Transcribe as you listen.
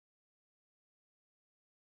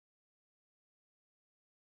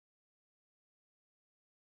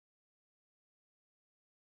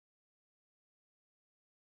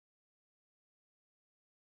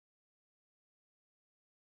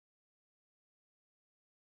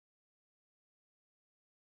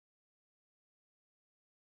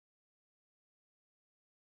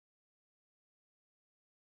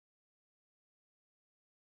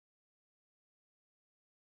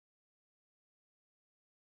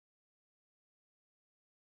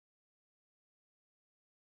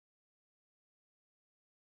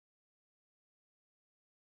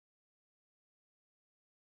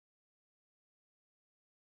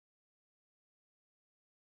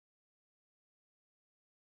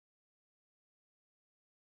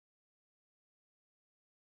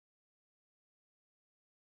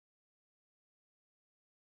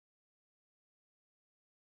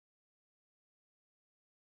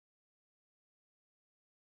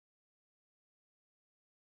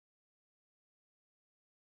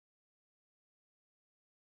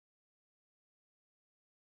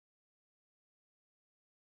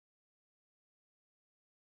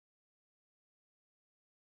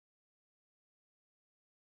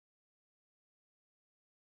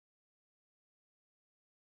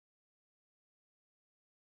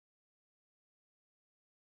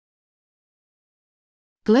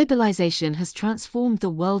Globalization has transformed the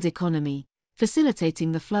world economy,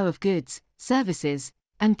 facilitating the flow of goods, services,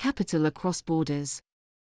 and capital across borders.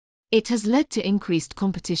 It has led to increased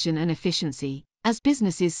competition and efficiency, as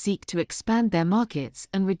businesses seek to expand their markets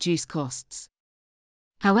and reduce costs.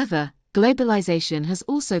 However, globalization has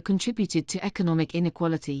also contributed to economic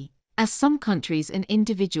inequality, as some countries and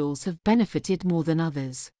individuals have benefited more than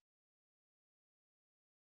others.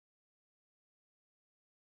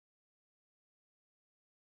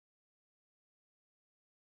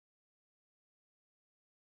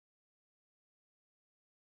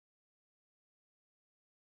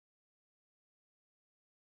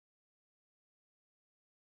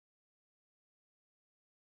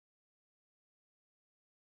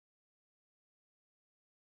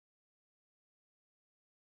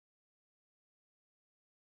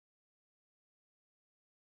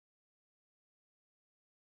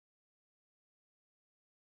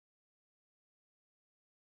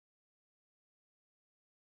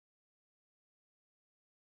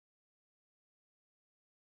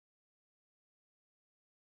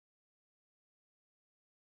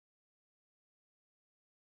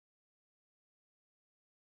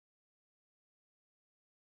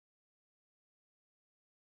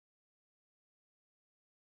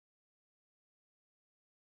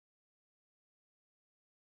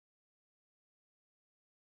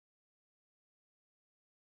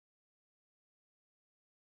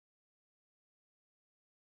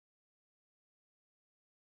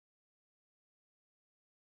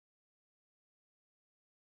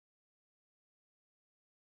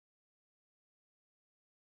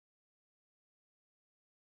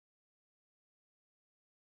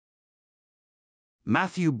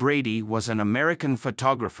 Matthew Brady was an American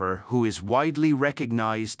photographer who is widely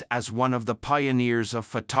recognized as one of the pioneers of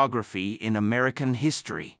photography in American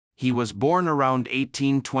history. He was born around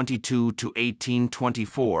 1822 to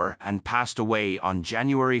 1824 and passed away on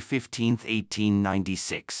January 15,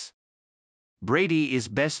 1896. Brady is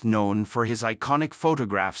best known for his iconic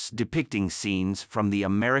photographs depicting scenes from the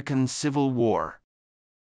American Civil War.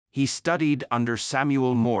 He studied under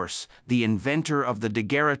Samuel Morse, the inventor of the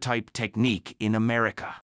daguerreotype technique in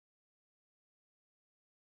America.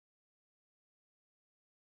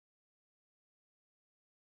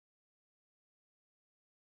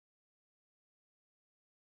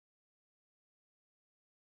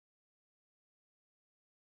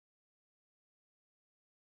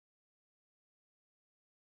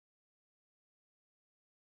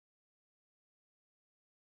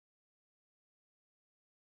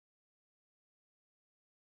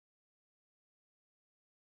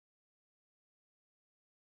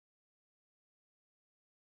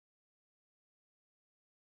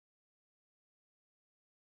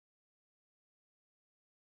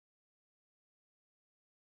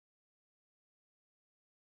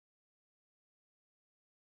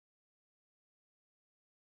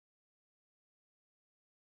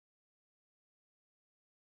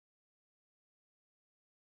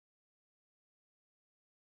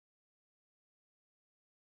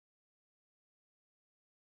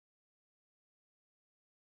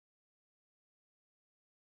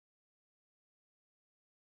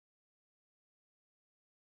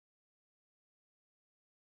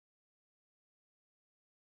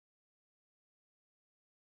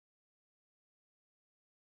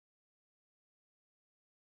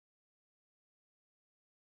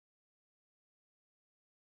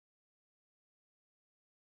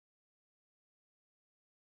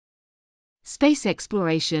 Space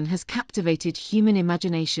exploration has captivated human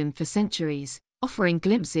imagination for centuries, offering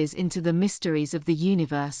glimpses into the mysteries of the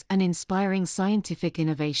universe and inspiring scientific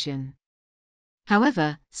innovation.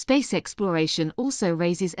 However, space exploration also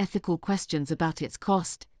raises ethical questions about its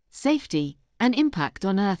cost, safety, and impact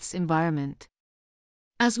on Earth's environment.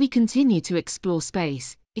 As we continue to explore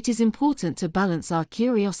space, it is important to balance our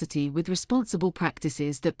curiosity with responsible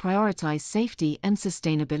practices that prioritize safety and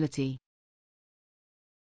sustainability.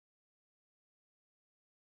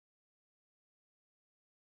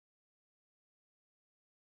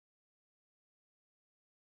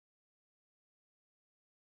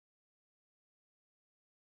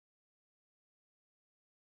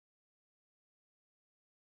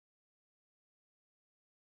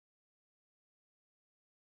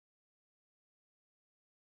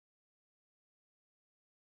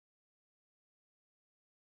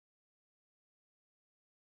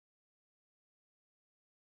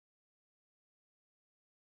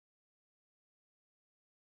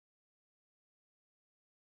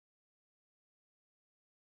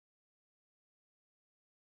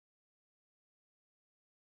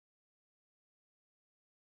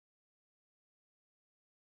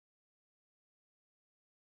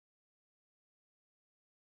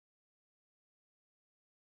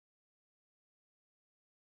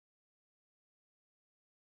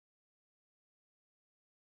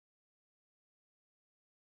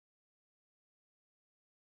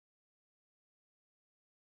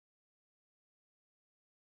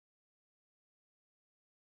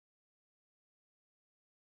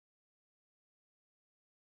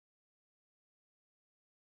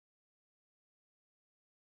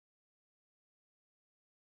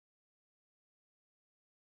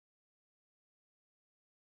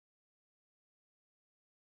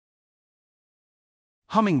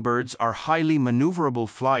 Hummingbirds are highly maneuverable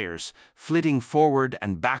flyers, flitting forward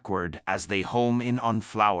and backward as they home in on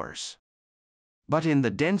flowers. But in the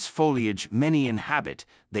dense foliage many inhabit,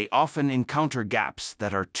 they often encounter gaps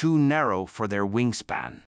that are too narrow for their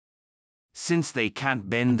wingspan. Since they can't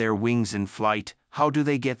bend their wings in flight, how do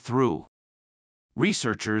they get through?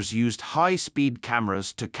 Researchers used high-speed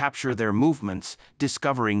cameras to capture their movements,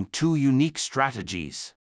 discovering two unique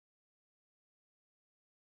strategies.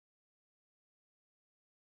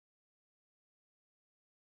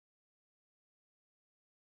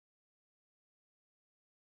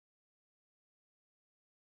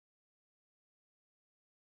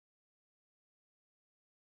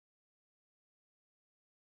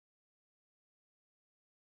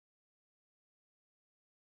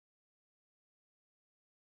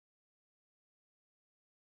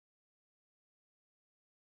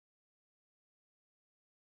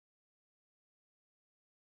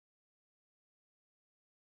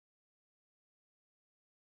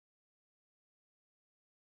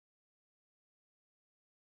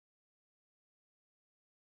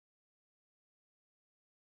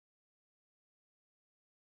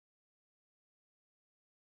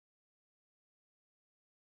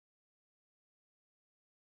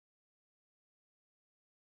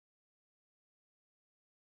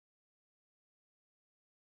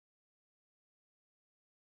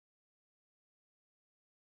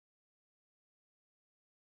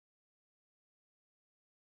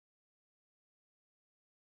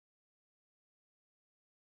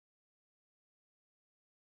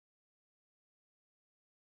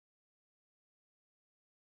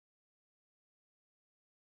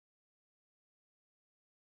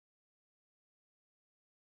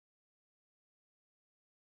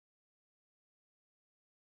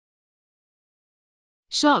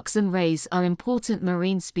 Sharks and rays are important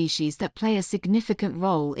marine species that play a significant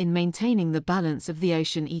role in maintaining the balance of the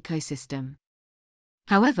ocean ecosystem.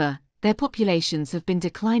 However, their populations have been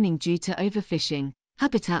declining due to overfishing,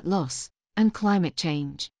 habitat loss, and climate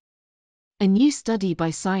change. A new study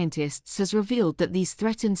by scientists has revealed that these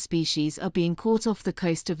threatened species are being caught off the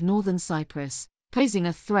coast of northern Cyprus, posing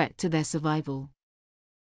a threat to their survival.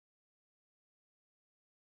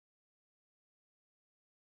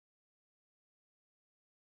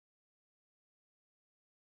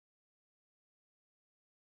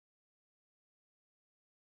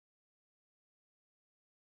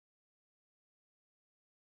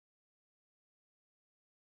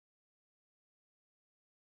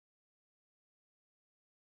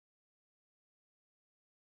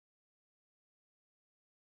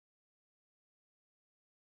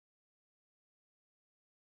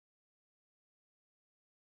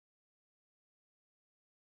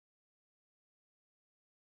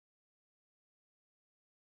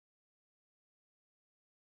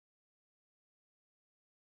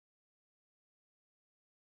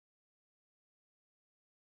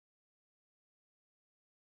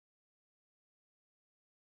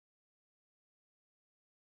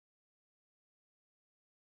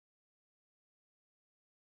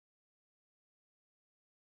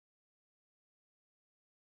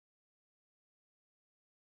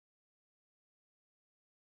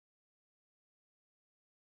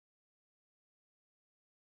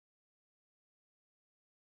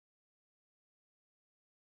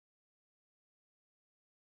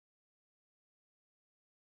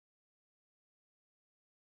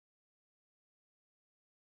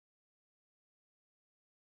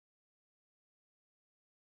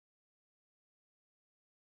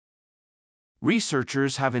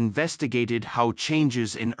 Researchers have investigated how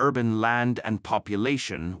changes in urban land and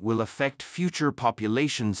population will affect future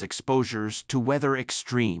populations' exposures to weather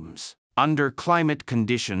extremes under climate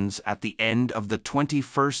conditions at the end of the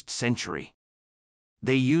 21st century.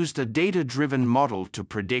 They used a data-driven model to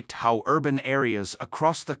predict how urban areas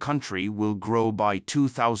across the country will grow by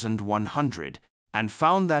 2100, and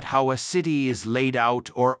found that how a city is laid out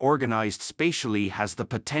or organized spatially has the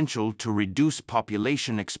potential to reduce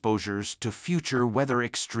population exposures to future weather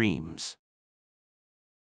extremes.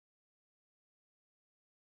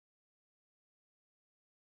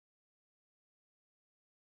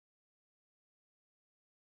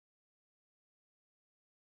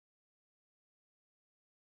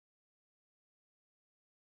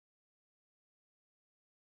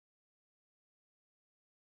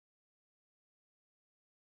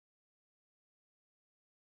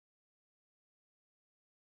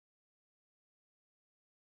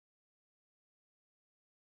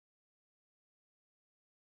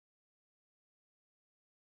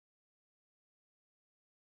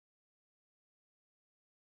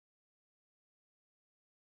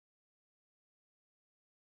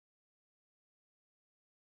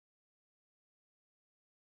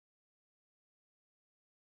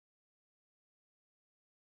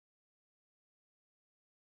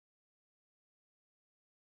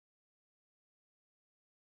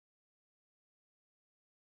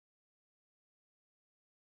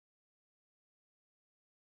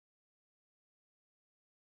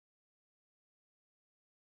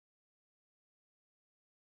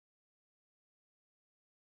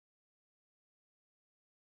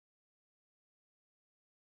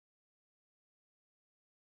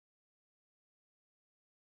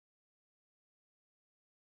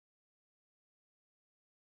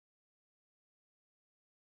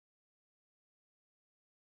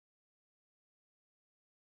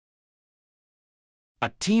 A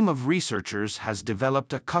team of researchers has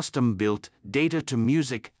developed a custom-built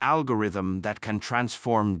data-to-music algorithm that can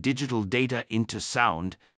transform digital data into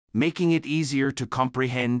sound, making it easier to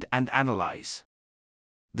comprehend and analyze.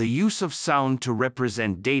 The use of sound to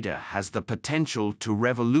represent data has the potential to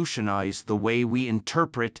revolutionize the way we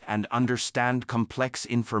interpret and understand complex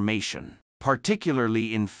information,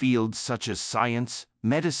 particularly in fields such as science,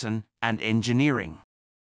 medicine, and engineering.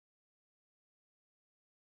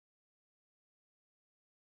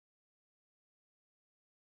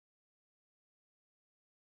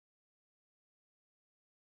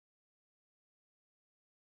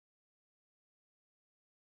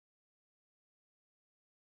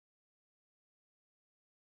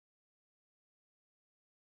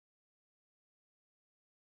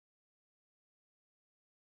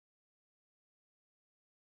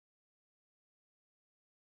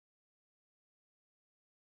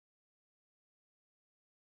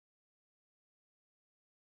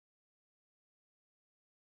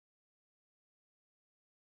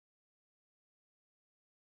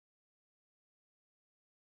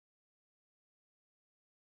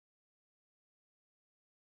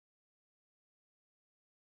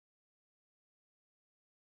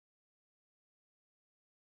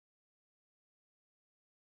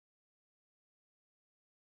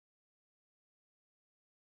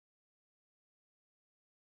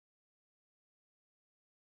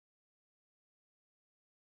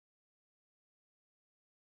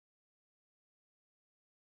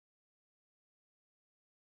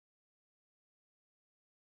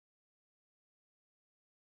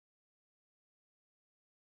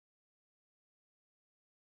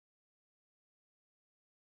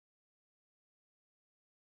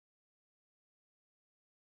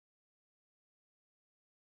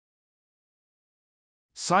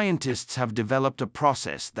 Scientists have developed a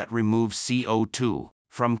process that removes CO2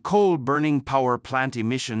 from coal-burning power plant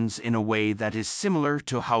emissions in a way that is similar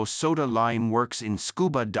to how soda lime works in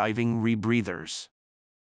scuba diving rebreathers.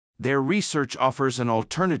 Their research offers an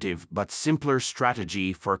alternative but simpler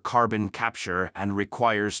strategy for carbon capture and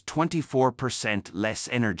requires 24% less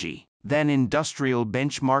energy than industrial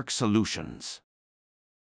benchmark solutions.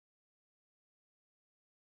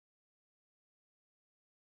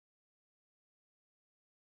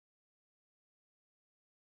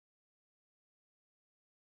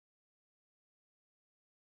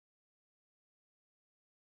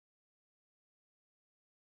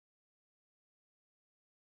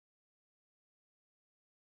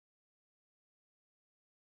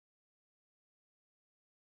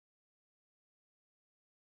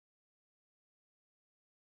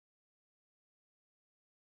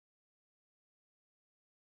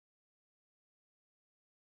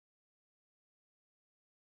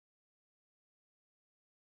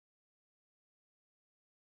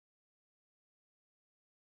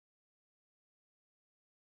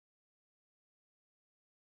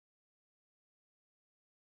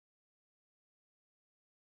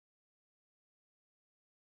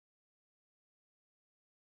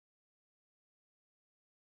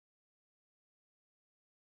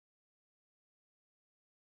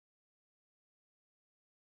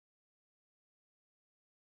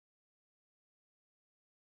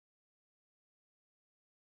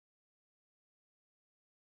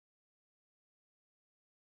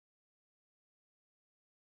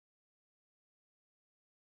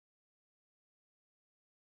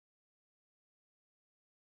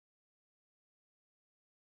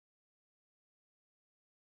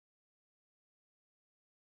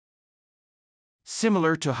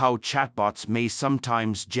 Similar to how chatbots may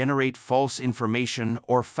sometimes generate false information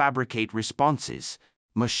or fabricate responses,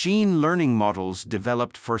 machine learning models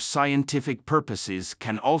developed for scientific purposes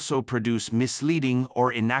can also produce misleading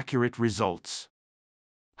or inaccurate results.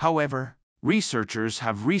 However, researchers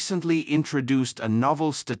have recently introduced a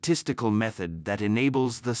novel statistical method that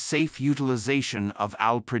enables the safe utilization of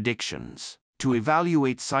AL predictions to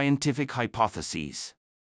evaluate scientific hypotheses.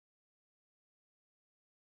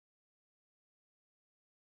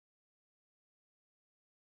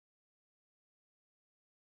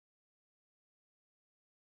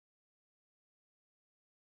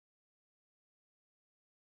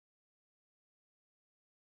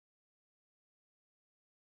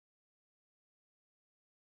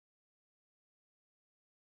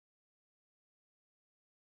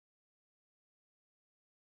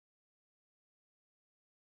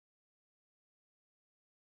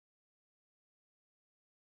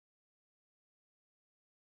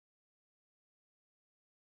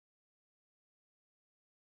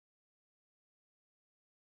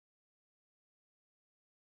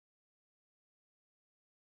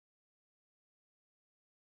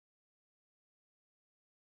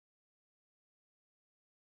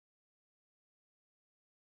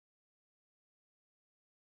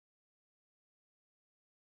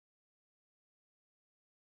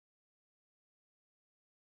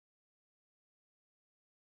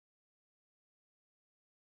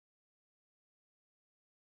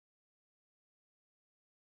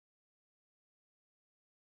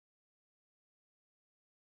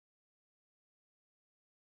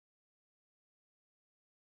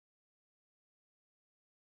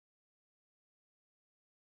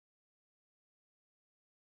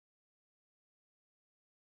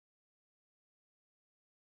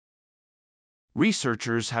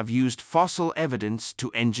 Researchers have used fossil evidence to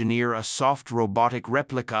engineer a soft robotic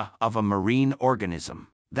replica of a marine organism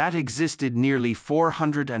that existed nearly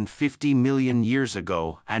 450 million years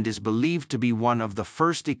ago and is believed to be one of the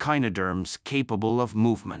first echinoderms capable of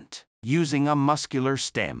movement using a muscular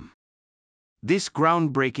stem. This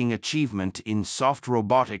groundbreaking achievement in soft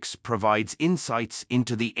robotics provides insights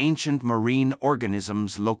into the ancient marine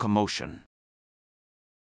organism's locomotion.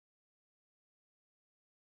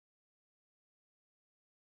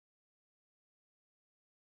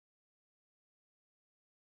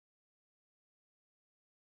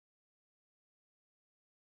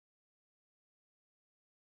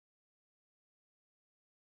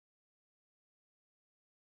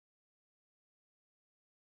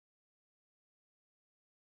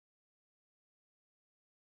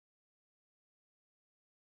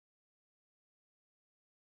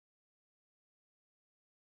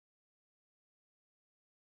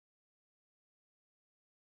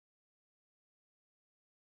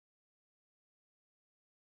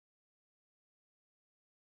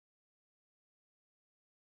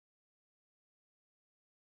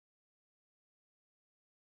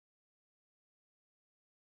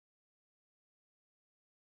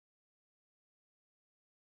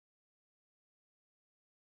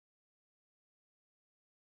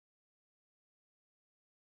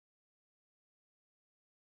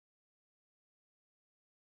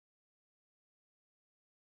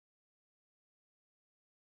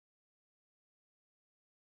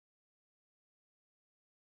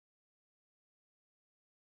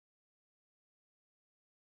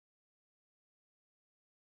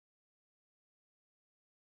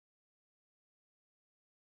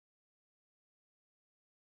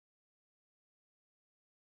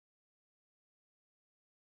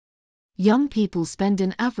 Young people spend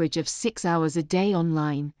an average of 6 hours a day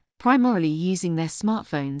online, primarily using their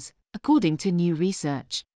smartphones, according to new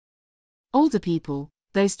research. Older people,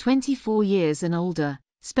 those 24 years and older,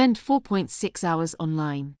 spend 4.6 hours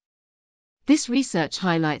online. This research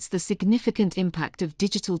highlights the significant impact of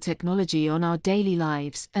digital technology on our daily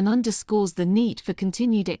lives and underscores the need for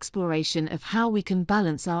continued exploration of how we can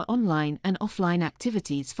balance our online and offline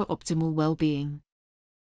activities for optimal well-being.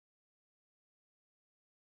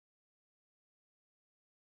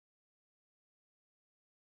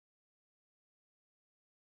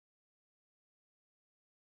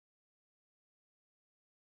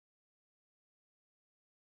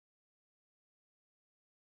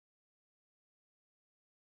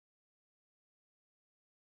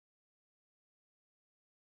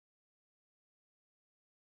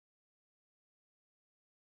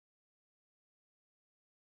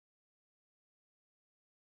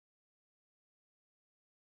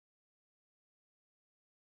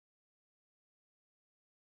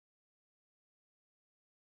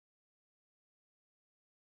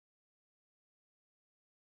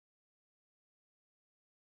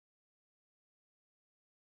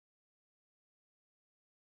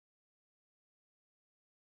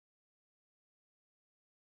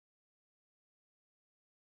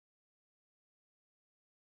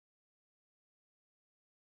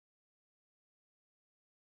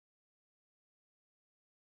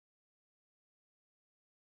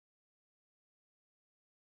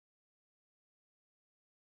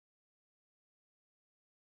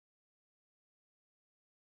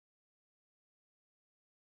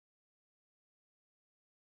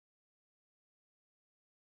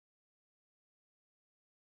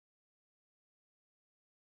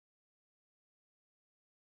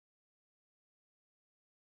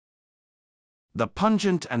 The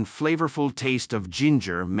pungent and flavorful taste of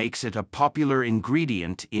ginger makes it a popular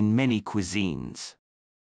ingredient in many cuisines.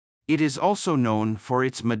 It is also known for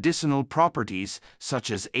its medicinal properties, such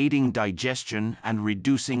as aiding digestion and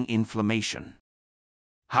reducing inflammation.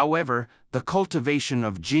 However, the cultivation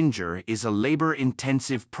of ginger is a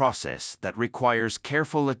labor-intensive process that requires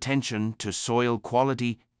careful attention to soil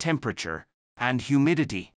quality, temperature, and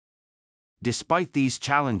humidity. Despite these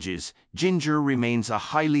challenges, ginger remains a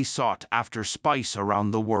highly sought-after spice around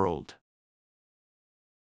the world.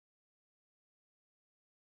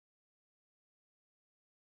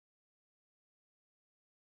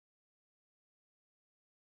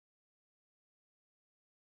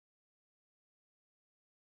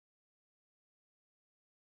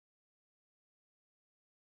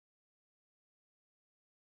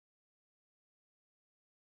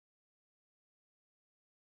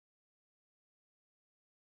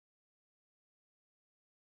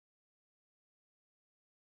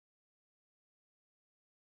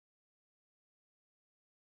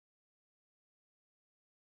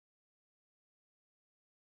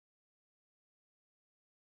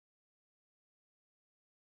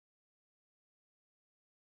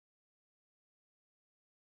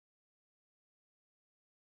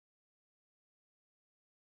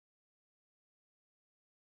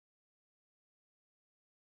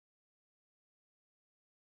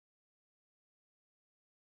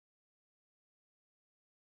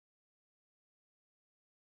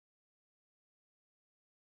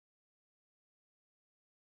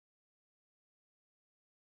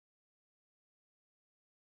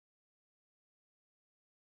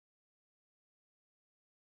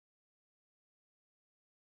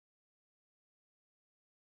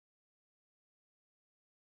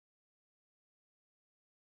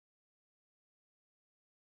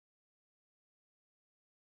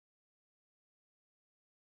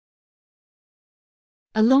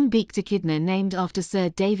 A long-beaked echidna named after Sir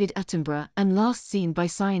David Attenborough and last seen by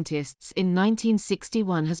scientists in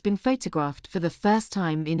 1961 has been photographed for the first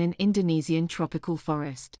time in an Indonesian tropical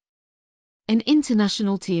forest. An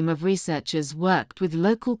international team of researchers worked with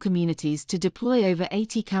local communities to deploy over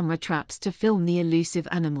 80 camera traps to film the elusive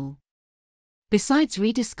animal. Besides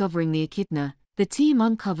rediscovering the echidna, the team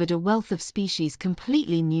uncovered a wealth of species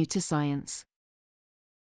completely new to science.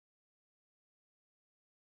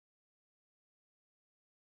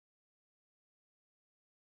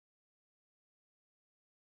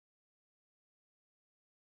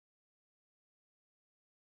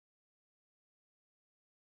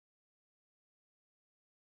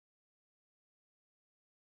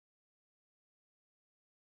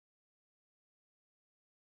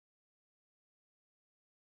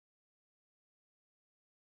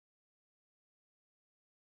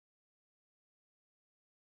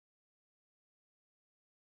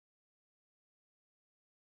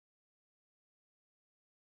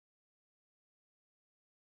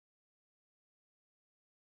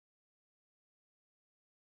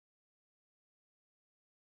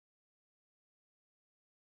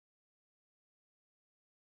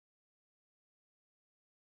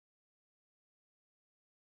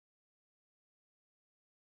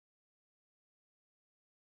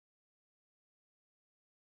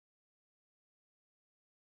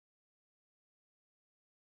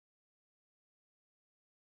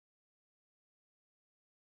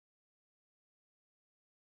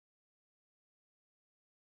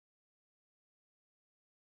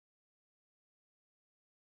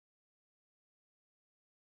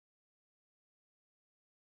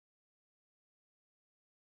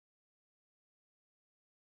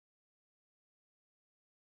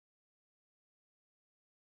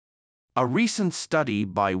 A recent study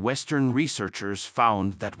by Western researchers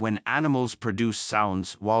found that when animals produce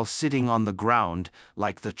sounds while sitting on the ground,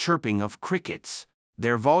 like the chirping of crickets,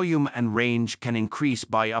 their volume and range can increase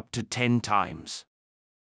by up to 10 times.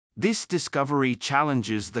 This discovery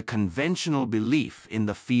challenges the conventional belief in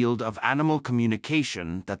the field of animal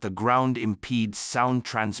communication that the ground impedes sound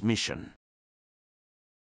transmission.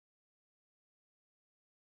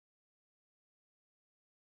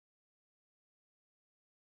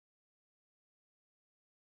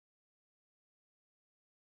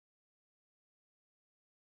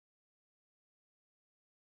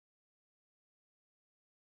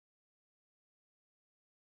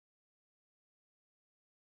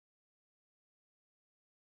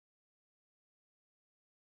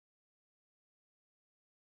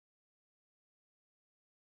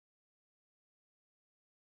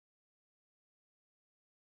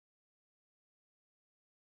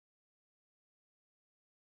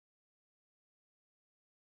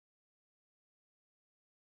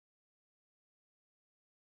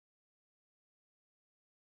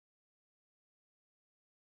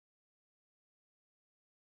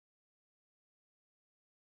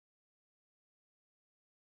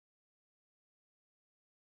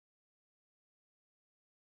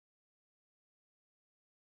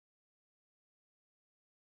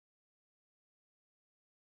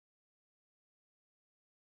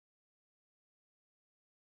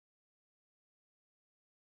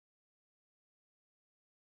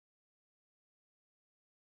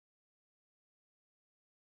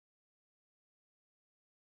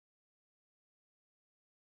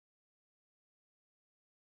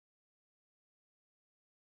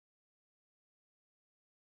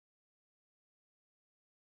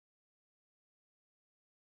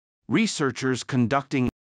 Researchers conducting